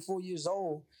old, 44 years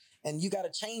old, and you got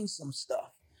to change some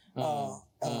stuff.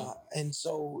 And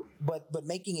so, but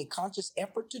making a conscious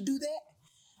effort to do that,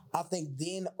 I think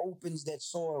then opens that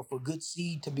soil for good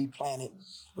seed to be planted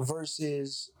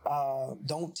versus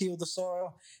don't till the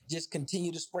soil, just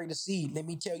continue to spray the seed. Let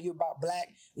me tell you about black.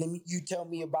 You tell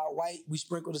me about white. We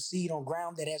sprinkle the seed on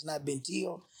ground that has not been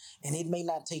tilled, and it may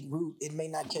not take root. It may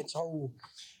not catch hold.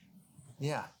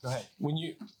 Yeah, go ahead. I'm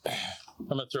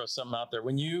going to throw something out there.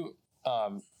 When you,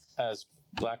 as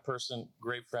black person,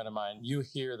 great friend of mine, you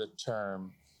hear the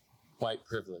term white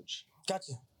privilege.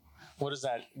 Gotcha. What is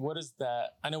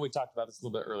that? I know we talked about this a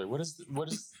little bit earlier. What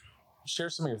is share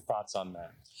some of your thoughts on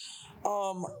that.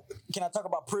 Can I talk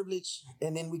about privilege,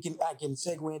 and then I can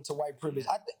segue into white privilege.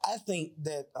 I think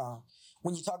that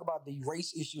when you talk about the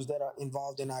race issues that are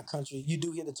involved in our country, you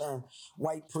do hear the term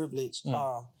white privilege.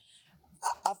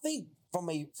 I think from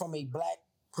a black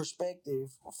perspective,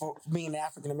 for being an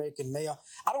African American male,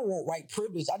 I don't want white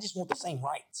privilege. I just want the same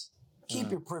rights.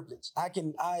 Keep your privilege. I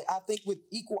think with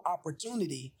equal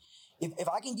opportunity, if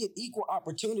I can get equal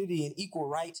opportunity and equal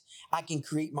rights, I can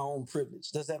create my own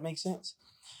privilege. Does that make sense?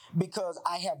 Because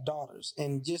I have daughters,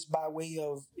 and just by way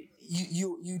of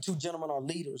you two gentlemen are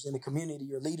leaders in the community,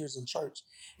 you're leaders in church,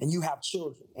 and you have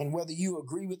children. And whether you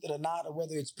agree with it or not, or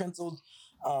whether it's penciled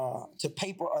to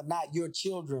paper or not, your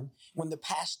children, when the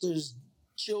pastor's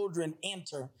children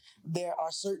enter, there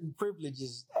are certain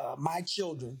privileges. My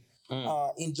children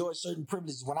enjoy certain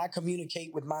privileges. When I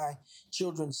communicate with my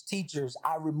children's teachers,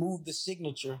 I remove the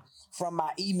signature from my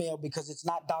email because it's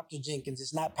not Dr. Jenkins,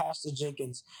 it's not Pastor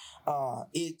Jenkins,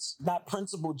 it's not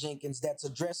Principal Jenkins that's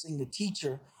addressing the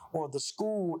teacher or the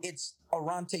school. It's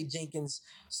Arante Jenkins,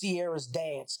 Sierra's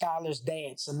dad, Skylar's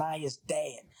dad, Sanaya's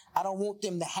dad. I don't want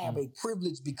them to have a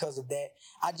privilege because of that.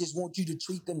 I just want you to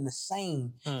treat them the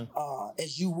same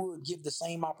as you would give the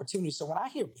same opportunity. So when I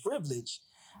hear privilege,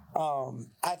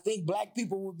 I think black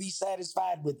people would be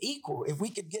satisfied with equal. If we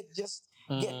could get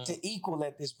to equal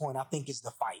at this point, I think it's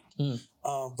the fight.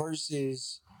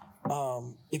 Versus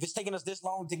if it's taking us this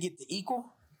long to get to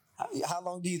equal, how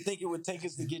long do you think it would take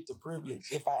us to get to privilege?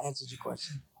 If I answered your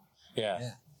question.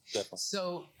 Yeah. Definitely.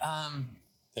 So,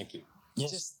 thank you.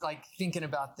 Yes. Just like thinking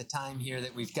about the time here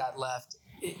that we've got left.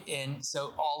 And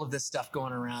so all of this stuff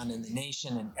going around in the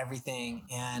nation and everything.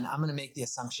 And I'm going to make the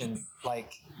assumption,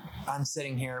 like I'm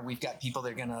sitting here, we've got people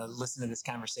that are going to listen to this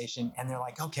conversation, and they're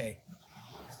like, okay,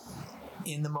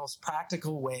 in the most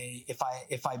practical way,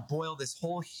 if I boil this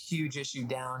whole huge issue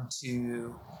down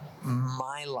to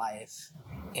my life,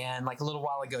 and like a little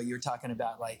while ago, you were talking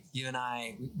about like you and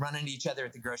I run into each other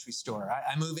at the grocery store.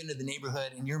 I move into the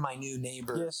neighborhood and you're my new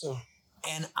neighbor. Yes, sir.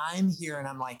 And I'm here and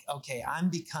I'm like, okay, I'm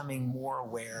becoming more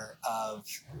aware of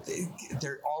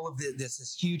all of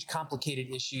this huge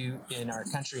complicated issue in our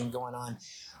country and going on.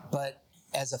 But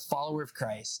as a follower of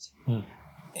Christ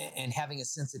and having a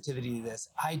sensitivity to this,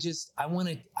 I want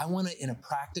to in a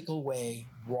practical way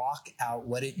walk out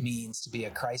what it means to be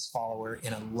a Christ follower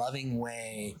in a loving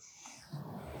way.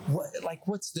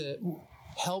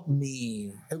 Help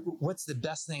me? What's the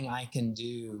best thing I can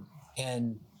do?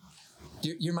 And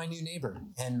you're my new neighbor,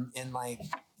 and like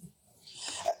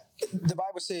the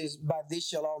Bible says, by this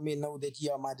shall all men know that ye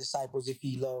are my disciples, if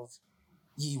ye love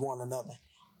ye one another.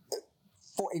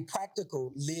 For a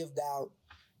practical, lived out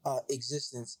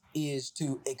existence is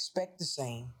to expect the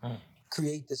same,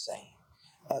 create the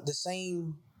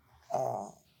same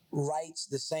rights,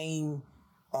 the same,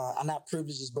 not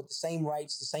privileges, but the same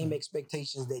rights, the same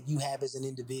expectations that you have as an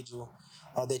individual,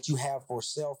 that you have for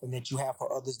self and that you have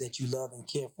for others that you love and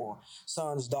care for.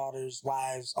 Sons, daughters,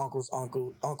 wives, uncles,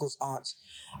 aunts,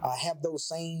 have those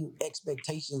same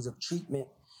expectations of treatment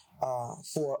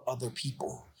for other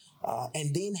people.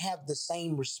 And then have the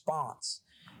same response,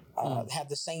 have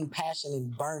the same passion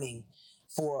and burning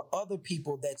for other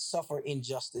people that suffer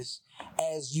injustice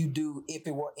as you do if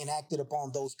it were enacted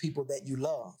upon those people that you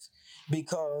love.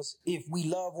 Because if we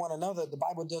love one another, the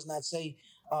Bible does not say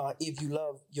if you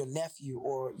love your nephew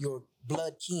or your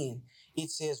blood kin, it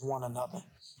says one another.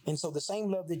 And so the same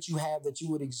love that you have that you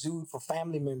would exude for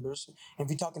family members, and if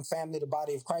you're talking family, the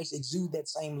body of Christ, exude that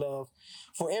same love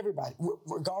for everybody,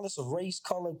 regardless of race,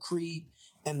 color, creed,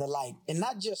 and the like. And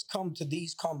not just come to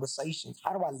these conversations.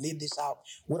 How do I live this out?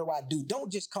 What do I do?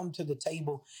 Don't just come to the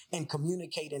table and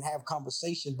communicate and have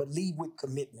conversation, but leave with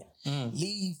commitment.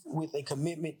 Leave with a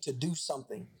commitment to do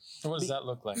something. What does that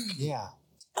look like? Yeah.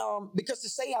 Because to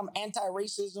say I'm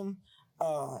anti-racism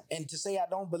and to say I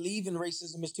don't believe in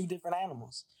racism is two different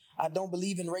animals. I don't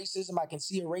believe in racism. I can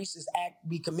see a racist act,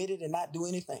 be committed, and not do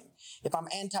anything. If I'm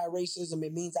anti-racism,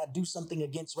 it means I do something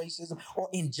against racism or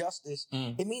injustice.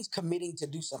 It means committing to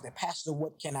do something. Pastor,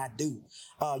 what can I do?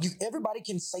 Everybody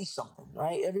can say something,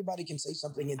 right? Everybody can say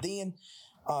something. And then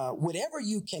whatever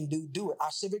you can do, do it.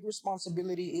 Our civic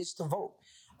responsibility is to vote.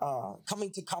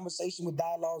 Coming to conversation with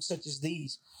dialogues such as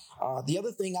these. The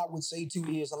other thing I would say too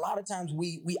is a lot of times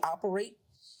we operate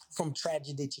from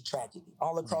tragedy to tragedy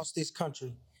all across this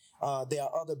country. There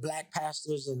are other black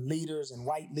pastors and leaders and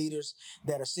white leaders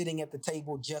that are sitting at the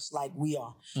table just like we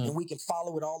are. And we can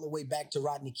follow it all the way back to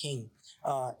Rodney King.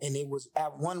 And it was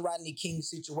at one Rodney King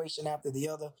situation after the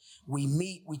other. We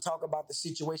meet, we talk about the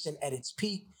situation at its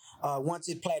peak. Once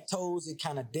it plateaus, it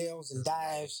kind of delves and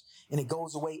dives, and it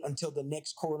goes away until the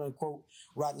next quote unquote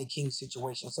Rodney King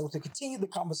situation. So to continue the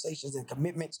conversations and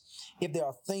commitments, if there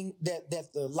are things that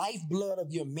the lifeblood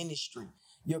of your ministry,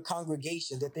 your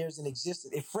congregation, that there's an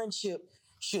existence, if friendship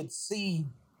should see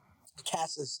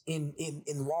Casas in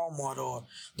Walmart or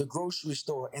the grocery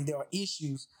store, and there are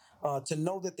issues, to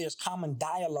know that there's common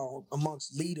dialogue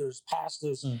amongst leaders,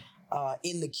 pastors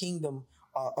in the kingdom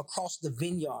across the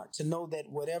vineyard, to know that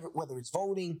whether it's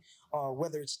voting or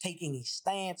whether it's taking a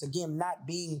stance, again, not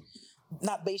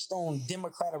based on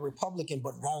Democrat or Republican,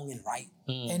 but wrong and right.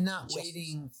 And not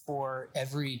waiting for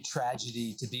every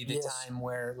tragedy to be the time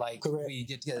where we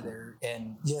get together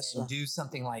and do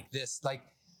something like this.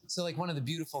 So one of the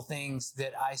beautiful things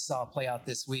that I saw play out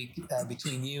this week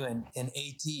between you and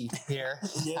AT here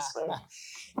Yes, sir.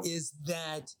 is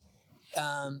that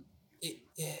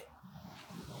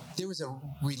there was a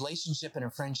relationship and a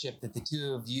friendship that the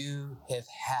two of you have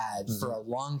had for a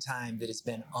long time that has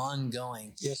been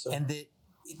ongoing. Yes, sir. And that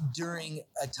during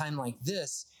a time like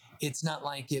this, it's not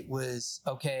like it was,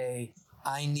 okay,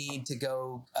 I need to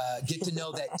go get to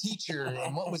know that teacher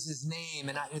and what was his name.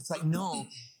 And it's like, no,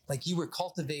 like you were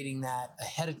cultivating that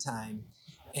ahead of time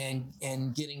and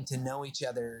getting to know each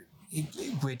other,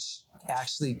 which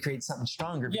actually creates something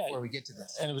stronger before we get to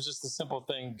this. And it was just a simple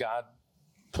thing. God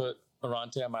put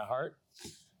Arante on my heart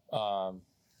for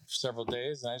several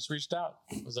days, and I just reached out.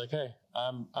 I was like, "Hey,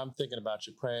 I'm thinking about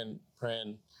you, praying."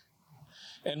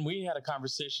 And we had a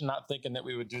conversation, not thinking that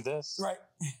we would do this. Right.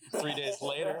 3 days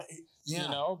later, Yeah. you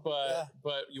know.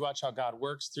 But you watch how God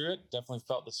works through it. Definitely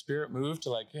felt the Spirit move to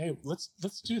like, "Hey, let's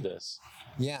do this."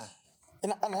 Yeah.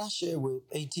 And I shared with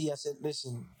AT, I said,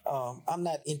 listen, I'm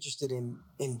not interested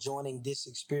in joining this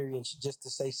experience just to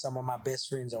say some of my best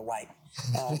friends are white.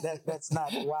 That's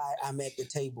not why I'm at the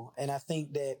table. And I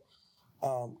think that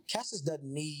Casas doesn't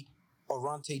need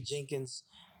Arante Jenkins,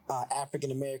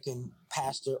 African-American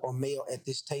pastor or male at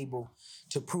this table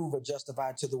to prove or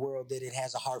justify to the world that it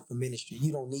has a heart for ministry.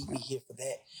 You don't need me here for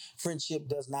that. Friendship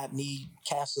does not need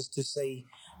Casas to say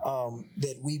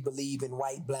that we believe in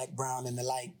white, black, brown, and the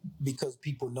like, because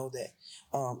people know that.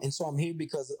 And so I'm here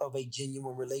because of a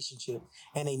genuine relationship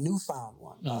and a newfound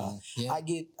one. I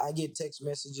get text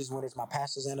messages when it's my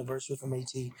pastor's anniversary from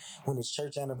AT, when it's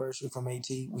church anniversary from AT.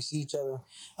 We see each other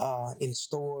in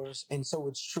stores, and so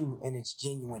it's true and it's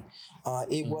genuine.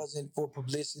 It wasn't for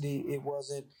publicity. It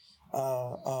wasn't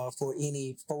for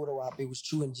any photo op. It was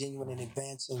true and genuine in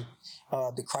advancing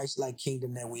the Christ-like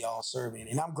kingdom that we all serve in,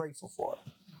 and I'm grateful for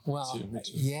it. Well,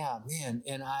 yeah, man.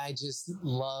 And I just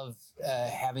love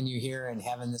having you here and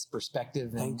having this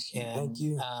perspective. Thank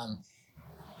you.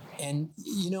 And,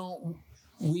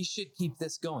 we should keep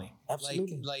this going.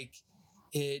 Absolutely.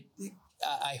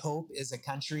 I hope as a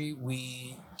country,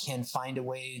 we can find a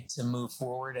way to move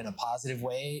forward in a positive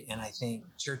way. And I think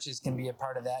churches can be a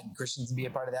part of that and Christians can be a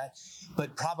part of that.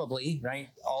 But probably, right,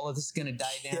 all of this is going to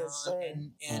die down. Yes, sir.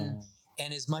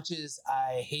 And as much as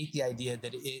I hate the idea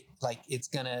that it's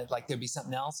gonna there'll be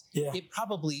something else, it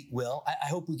probably will. I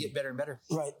hope we get better and better.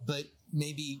 Right. But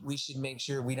maybe we should make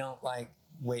sure we don't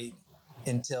wait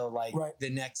until the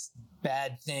next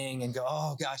bad thing and go,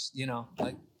 oh gosh,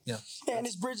 Yeah, and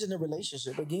it's bridging the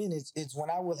relationship. Again, it's when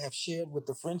I will have shared with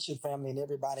the friendship family and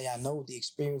everybody I know the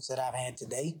experience that I've had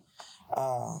today.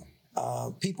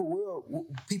 People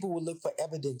will look for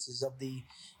evidences of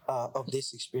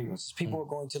this experience. People are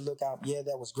going to look out. Yeah,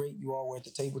 that was great. You all were at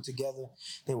the table together.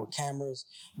 There were cameras,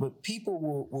 but people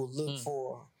will look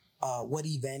for what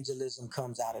evangelism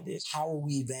comes out of this. How are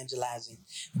we evangelizing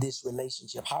this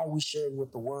relationship? How are we sharing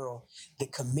with the world the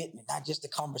commitment, not just the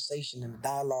conversation and the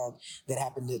dialogue that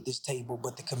happened at this table,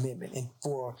 but the commitment. And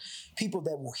for people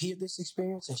that will hear this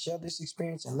experience and share this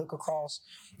experience and look across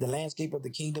the landscape of the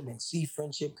kingdom and see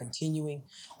friendship continuing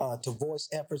to voice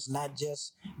efforts, not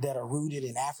just that are rooted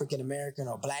in African American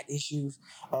or Black issues,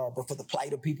 but for the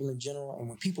plight of people in general. And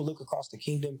when people look across the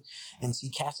kingdom and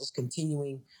see Casas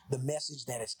continuing the message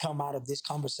that has come out of this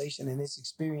conversation and this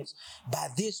experience, by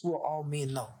this will all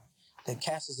men know that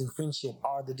Casas and friendship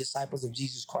are the disciples of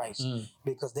Jesus Christ,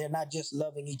 because they're not just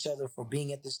loving each other for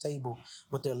being at this table,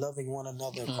 but they're loving one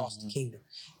another across the kingdom.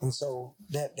 And so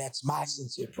that's my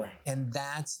sincere prayer. And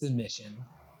that's the mission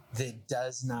that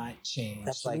does not change.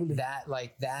 Absolutely.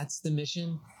 That's the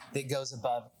mission that goes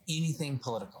above anything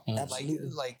political. Absolutely.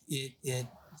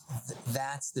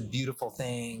 That's the beautiful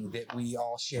thing that we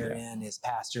all share in as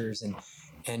pastors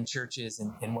and churches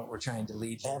and what we're trying to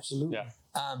lead here. Absolutely. Yeah.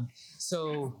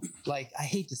 So I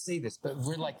hate to say this, but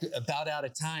we're about out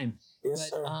of time. Yes,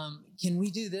 but sir. Can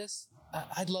we do this?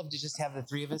 I'd love to just have the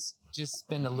three of us just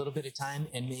spend a little bit of time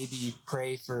and maybe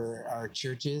pray for our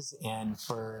churches and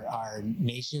for our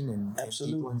nation and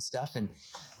people and stuff. And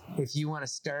if you want to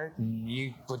start,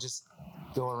 and we'll just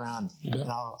go around, and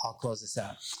I'll close this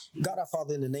out. God, our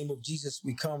Father, in the name of Jesus,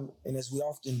 we come, and as we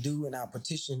often do in our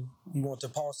petition, we want to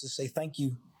pause to say thank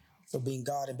you for being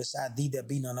God, and beside thee there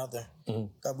be none other.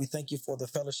 God, we thank you for the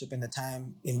fellowship and the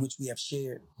time in which we have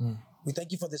shared. We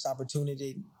thank you for this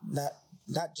opportunity,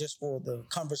 not just for the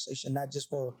conversation, not just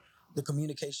for the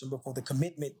communication, but for the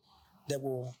commitment that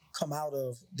will come out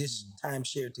of this time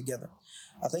shared together.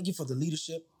 I thank you for the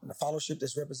leadership and the fellowship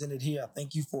that's represented here. I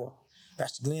thank you for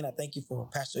Pastor Glenn. I thank you for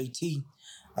Pastor A.T.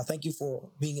 I thank you for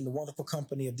being in the wonderful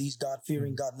company of these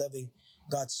God-fearing, God-loving,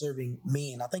 God-serving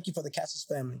men. I thank you for the Cassis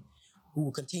family, who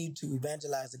will continue to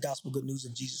evangelize the gospel good news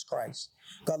of Jesus Christ.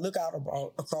 God, look out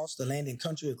across the land and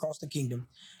country, across the kingdom.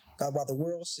 God, while the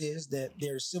world says that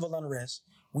there is civil unrest,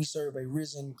 we serve a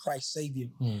risen Christ Savior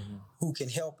who can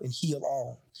help and heal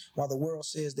all. While the world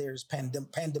says there is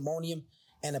pandemonium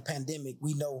and a pandemic,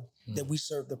 we know that we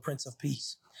serve the Prince of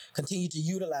Peace. Continue to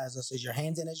utilize us as your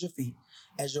hands and as your feet,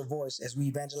 as your voice, as we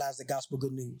evangelize the gospel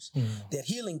good news. That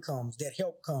healing comes, that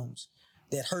help comes,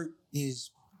 that hurt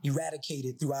is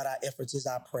eradicated throughout our efforts is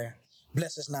our prayer.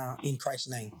 Bless us now in Christ's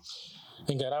name.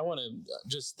 And God, I want to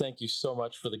just thank you so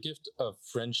much for the gift of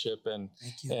friendship and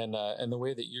the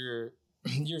way that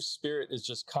your spirit is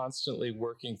just constantly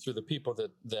working through the people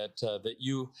that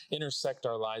you intersect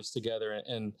our lives together.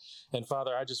 And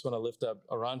Father, I just want to lift up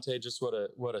Arante, just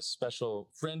what a special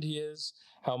friend he is,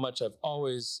 how much I've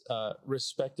always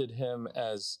respected him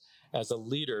as a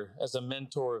leader, as a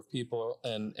mentor of people,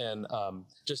 and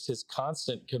just his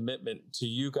constant commitment to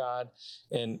you, God,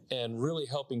 and really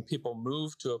helping people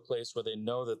move to a place where they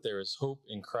know that there is hope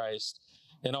in Christ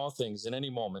in all things, in any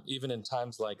moment, even in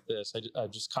times like this. I've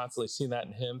just constantly seen that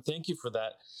in him. Thank you for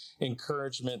that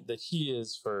encouragement that he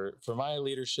is for my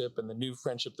leadership and the new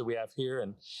friendship that we have here.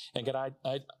 And God,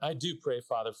 I do pray,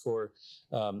 Father, for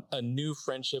a new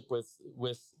friendship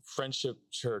with Friendship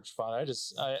Church, Father.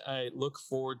 I look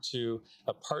forward to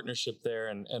a partnership there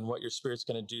and what your Spirit's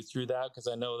going to do through that, because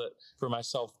I know that for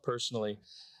myself personally,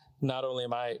 not only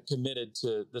am I committed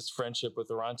to this friendship with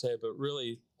Arante, but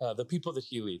really the people that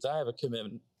he leads. I have a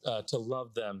commitment to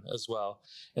love them as well.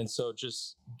 And so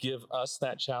just give us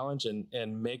that challenge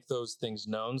and make those things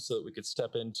known so that we could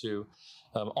step into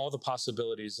all the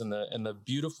possibilities and the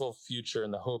beautiful future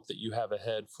and the hope that you have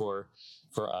ahead for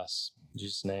us. In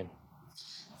Jesus' name.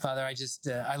 Father,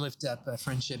 I lift up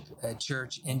Friendship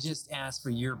Church and just ask for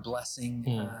your blessing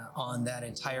on that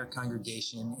entire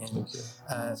congregation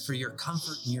and for your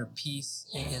comfort and your peace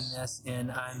in this.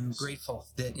 And I'm grateful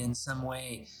that in some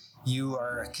way you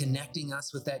are connecting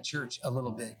us with that church a little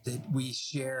bit, that we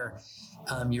share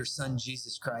your Son,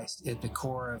 Jesus Christ, at the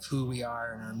core of who we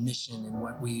are and our mission and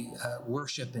what we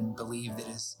worship and believe that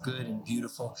is good and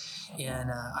beautiful. And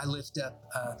I lift up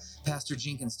Pastor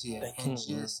Jenkins to you and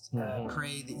just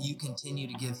pray that you continue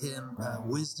to give him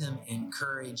wisdom and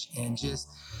courage and just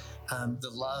the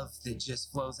love that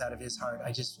just flows out of his heart.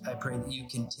 I pray that you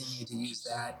continue to use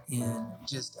that in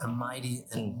just a mighty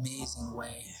and amazing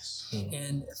way.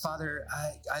 And Father,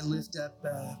 I lift up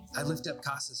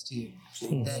Casas to you,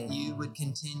 that you would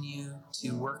continue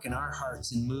to work in our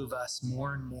hearts and move us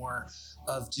more and more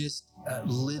of just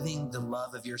living the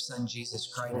love of your Son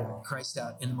Jesus Christ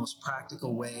out in the most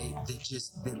practical way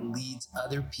that leads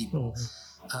other people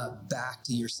back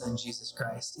to your Son Jesus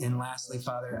Christ. And lastly,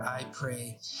 Father, I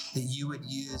pray that you would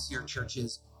use your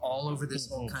churches all over this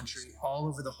whole country, all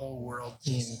over the whole world,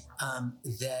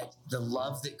 that the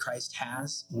love that Christ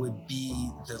has would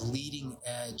be the leading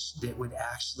edge that would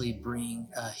actually bring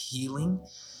healing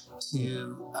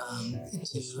to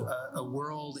a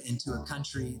world, into a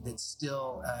country that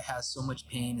still has so much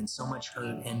pain and so much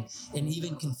hurt and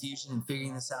even confusion in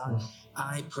figuring this out.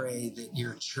 I pray that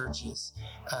your churches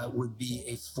would be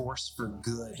a force for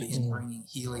good in bringing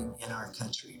healing in our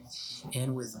country.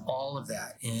 And with all of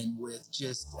that, and with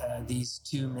just these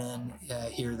two men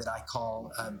here that I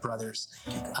call brothers,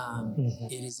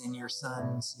 it is in your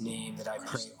Son's name that I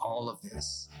pray all of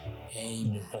this.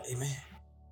 Amen. Amen.